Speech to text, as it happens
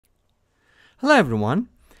Hello everyone.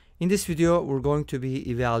 In this video we're going to be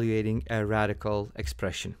evaluating a radical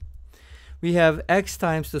expression. We have x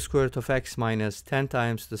times the square root of x minus 10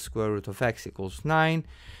 times the square root of x equals 9, and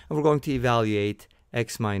we're going to evaluate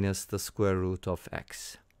x minus the square root of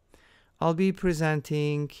x. I'll be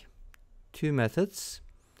presenting two methods.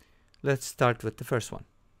 Let's start with the first one.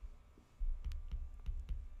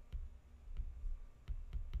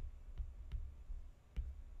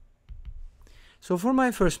 So for my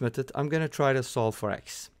first method, I'm going to try to solve for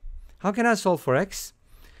x. How can I solve for x?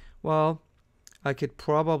 Well, I could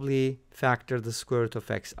probably factor the square root of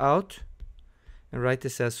x out and write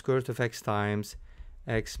this as square root of x times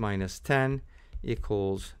x minus 10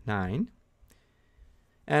 equals 9.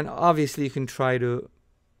 And obviously you can try to,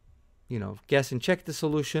 guess and check the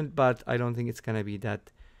solution, but I don't think it's going to be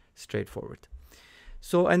that straightforward.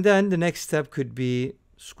 So, and then the next step could be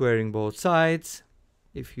squaring both sides.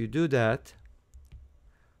 If you do that,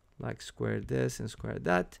 like square this and square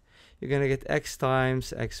that, you're going to get x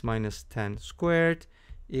times x minus 10 squared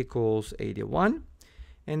equals 81.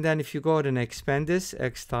 And then if you go ahead and expand this,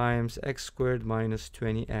 x times x squared minus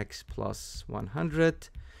 20x plus 100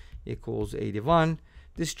 equals 81.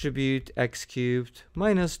 Distribute x cubed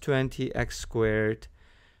minus 20x squared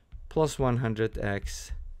plus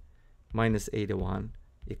 100x minus 81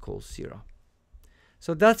 equals 0.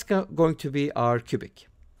 So that's going to be our cubic.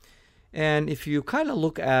 And if you kind of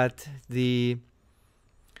look at the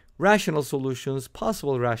rational solutions,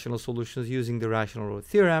 possible rational solutions using the rational root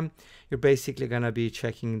theorem, you're basically going to be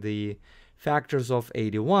checking the factors of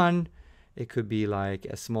 81. It could be like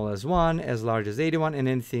as small as 1, as large as 81, and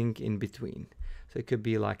anything in between. So it could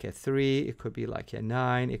be like a 3, it could be like a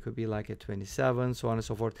 9, it could be like a 27, so on and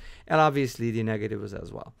so forth. And obviously the negatives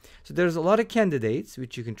as well. So there's a lot of candidates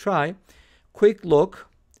which you can try. Quick look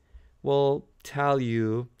will tell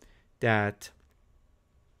you that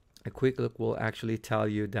a quick look will actually tell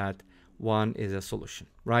you that 1 is a solution,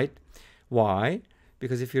 right? Why?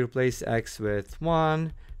 Because if you replace x with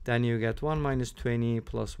 1, then you get 1 minus 20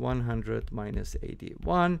 plus 100 minus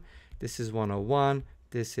 81. This is 101,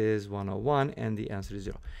 this is 101, and the answer is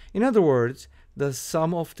 0. In other words, the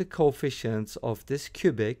sum of the coefficients of this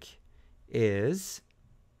cubic is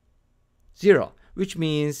 0, which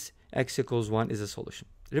means x equals 1 is a solution.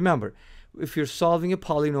 Remember, if you're solving a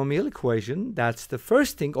polynomial equation, that's the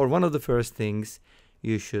first thing, or one of the first things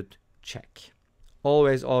you should check.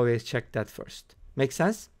 Always check that first. Make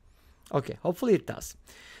sense? Okay, hopefully it does.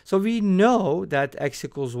 So we know that x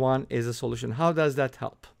equals 1 is a solution. How does that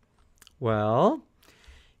help? Well,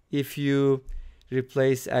 if you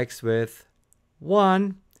replace x with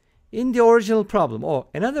 1 in the original problem. Oh,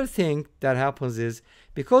 another thing that happens is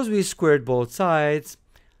because we squared both sides,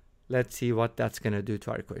 let's see what that's going to do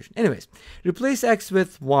to our equation. Anyways, replace x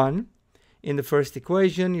with 1 in the first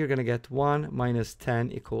equation. You're going to get 1 minus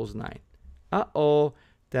 10 equals 9. Uh-oh,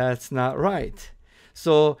 that's not right.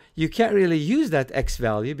 So you can't really use that x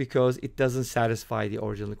value because it doesn't satisfy the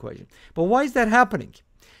original equation. But why is that happening?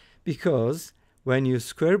 Because when you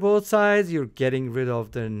square both sides, you're getting rid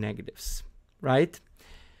of the negatives, right?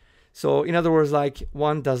 So in other words, like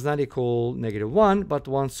 1 does not equal negative 1, but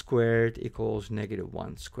 1 squared equals negative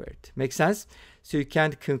 1 squared. Make sense? So you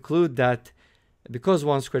can't conclude that because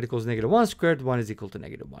 1 squared equals negative 1 squared, 1 is equal to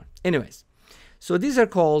negative 1. Anyways, so these are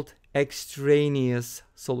called extraneous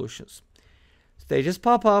solutions. So they just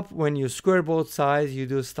pop up when you square both sides, you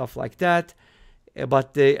do stuff like that,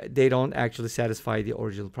 but they don't actually satisfy the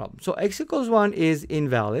original problem. So x equals 1 is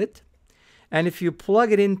invalid. And if you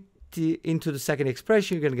plug it into the second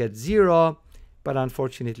expression, you're going to get 0, but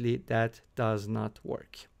unfortunately that does not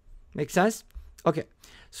work. Make sense? Okay,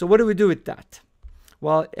 so what do we do with that?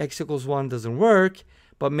 Well, x equals 1 doesn't work,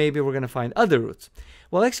 but maybe we're going to find other roots.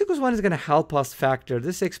 Well, x equals 1 is going to help us factor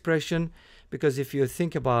this expression, because if you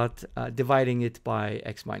think about dividing it by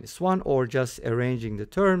x minus 1 or just arranging the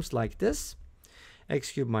terms like this,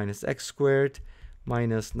 x cubed minus x squared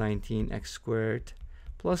minus 19x squared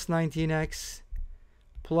plus 19x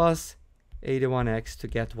plus 81x to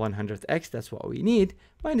get 100x, that's what we need,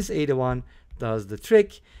 minus 81 does the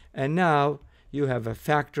trick. And now you have a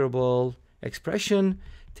factorable expression.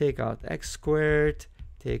 Take out x squared,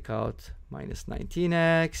 take out minus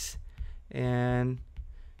 19x, and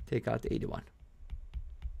take out 81.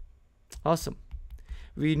 Awesome.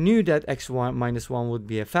 We knew that x1 minus 1 would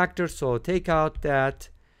be a factor, so take out that,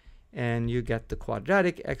 and you get the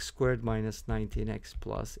quadratic x squared minus 19x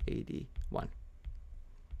plus 81.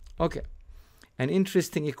 Okay, an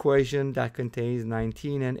interesting equation that contains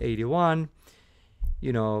 19 and 81,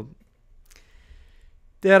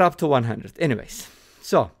 they're up to 100. Anyways,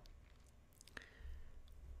 so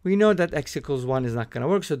We know that x equals 1 is not going to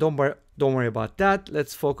work, so don't worry about that.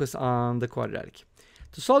 Let's focus on the quadratic.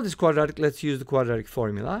 To solve this quadratic, let's use the quadratic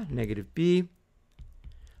formula. Negative b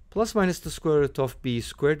plus minus the square root of b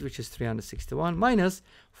squared, which is 361, minus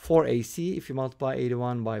 4ac. If you multiply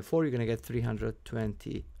 81 by 4, you're going to get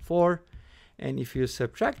 324. And if you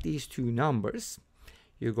subtract these two numbers,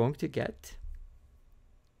 you're going to get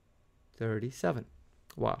 37.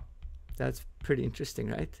 Wow, that's pretty interesting,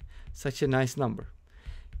 right? Such a nice number.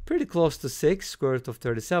 Pretty close to 6, square root of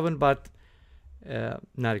 37, but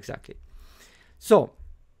not exactly. So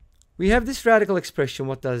we have this radical expression.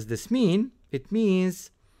 What does this mean? It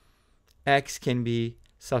means x can be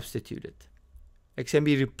substituted. X can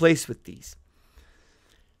be replaced with these.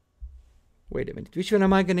 Wait a minute, which one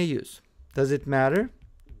am I going to use? Does it matter?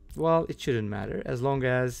 Well, it shouldn't matter as long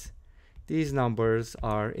as these numbers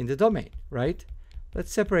are in the domain, right?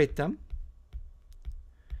 Let's separate them.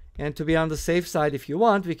 And to be on the safe side, if you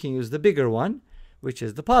want, we can use the bigger one, which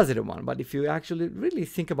is the positive one. But if you actually really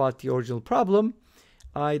think about the original problem,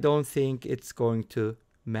 I don't think it's going to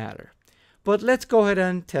matter. But let's go ahead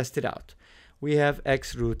and test it out. We have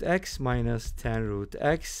x root x minus 10 root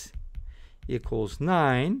x equals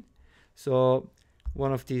 9. So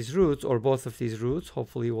one of these roots or both of these roots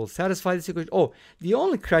hopefully will satisfy this equation. Oh, the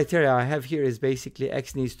only criteria I have here is basically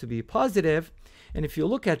x needs to be positive. And if you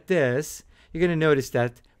look at this, you're going to notice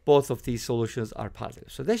that both of these solutions are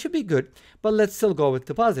positive. So they should be good, but let's still go with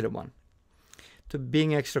the positive one to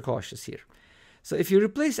being extra cautious here. So if you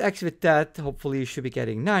replace x with that, hopefully you should be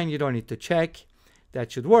getting 9. You don't need to check.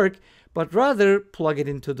 That should work, but rather plug it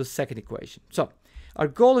into the second equation. So our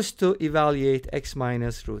goal is to evaluate x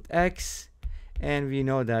minus root x, and we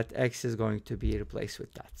know that x is going to be replaced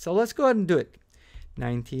with that. So let's go ahead and do it.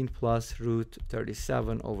 19 plus root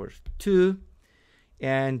 37 over 2,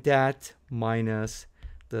 and that minus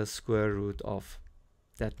the square root of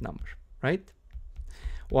that number, right?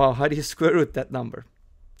 Wow, how do you square root that number?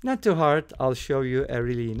 Not too hard. I'll show you a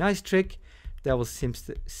really nice trick that will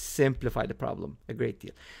simplify the problem a great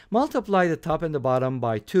deal. Multiply the top and the bottom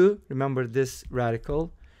by 2. Remember, this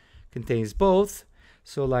radical contains both.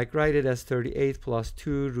 So like write it as 38 plus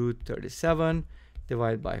 2 root 37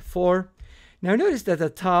 divided by 4. Now notice that at the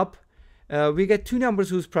top, we get two numbers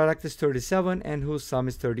whose product is 37 and whose sum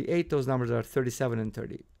is 38. Those numbers are 37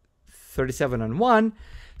 and 1.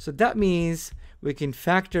 So that means we can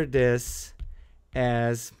factor this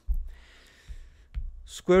as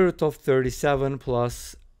square root of 37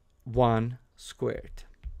 plus 1 squared.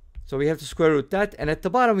 So we have to square root that, and at the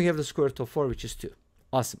bottom we have the square root of 4, which is 2.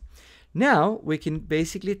 Awesome. Now we can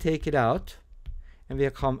basically take it out, and we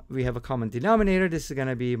have a common denominator. This is going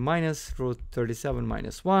to be minus root 37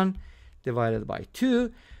 minus 1 divided by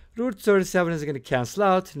 2. Root 37 is going to cancel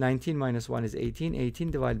out. 19 minus 1 is 18.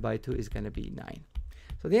 18 divided by 2 is going to be 9.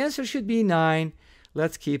 So the answer should be 9.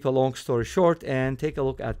 Let's keep a long story short and take a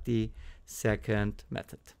look at the second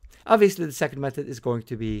method. Obviously, the second method is going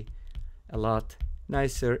to be a lot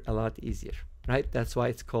nicer, a lot easier, right? That's why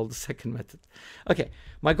it's called the second method. Okay,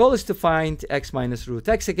 my goal is to find x minus root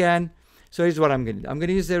x again. So here's what I'm going to do. I'm going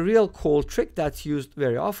to use a real cool trick that's used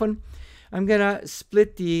very often. I'm going to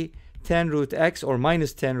split the 10 root x or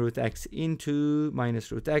minus 10 root x into minus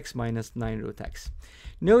root x minus 9 root x.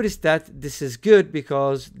 Notice that this is good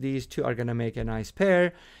because these two are going to make a nice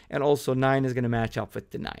pair, and also 9 is going to match up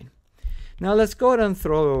with the 9. Now let's go ahead and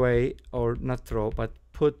throw away, or not throw, but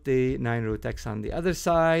put the 9 root x on the other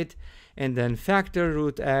side, and then factor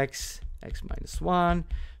root x, x minus 1,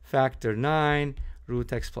 factor 9,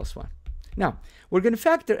 root x plus 1. Now, we're going to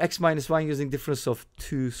factor x minus 1 using difference of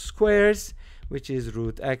two squares, which is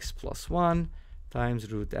root x plus 1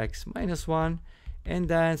 times root x minus 1, and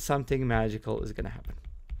then something magical is going to happen.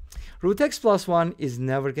 Root x plus 1 is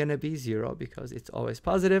never going to be 0 because it's always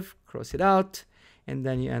positive. Cross it out, and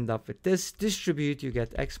then you end up with this. Distribute, you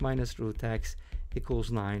get x minus root x equals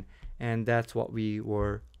 9, and that's what we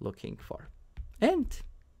were looking for. And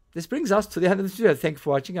this brings us to the end of the video. Thank you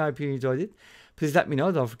for watching. I hope you enjoyed it. Please let me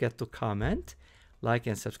know. Don't forget to comment, like,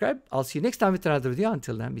 and subscribe. I'll see you next time with another video.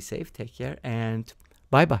 Until then, be safe, take care, and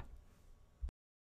bye-bye.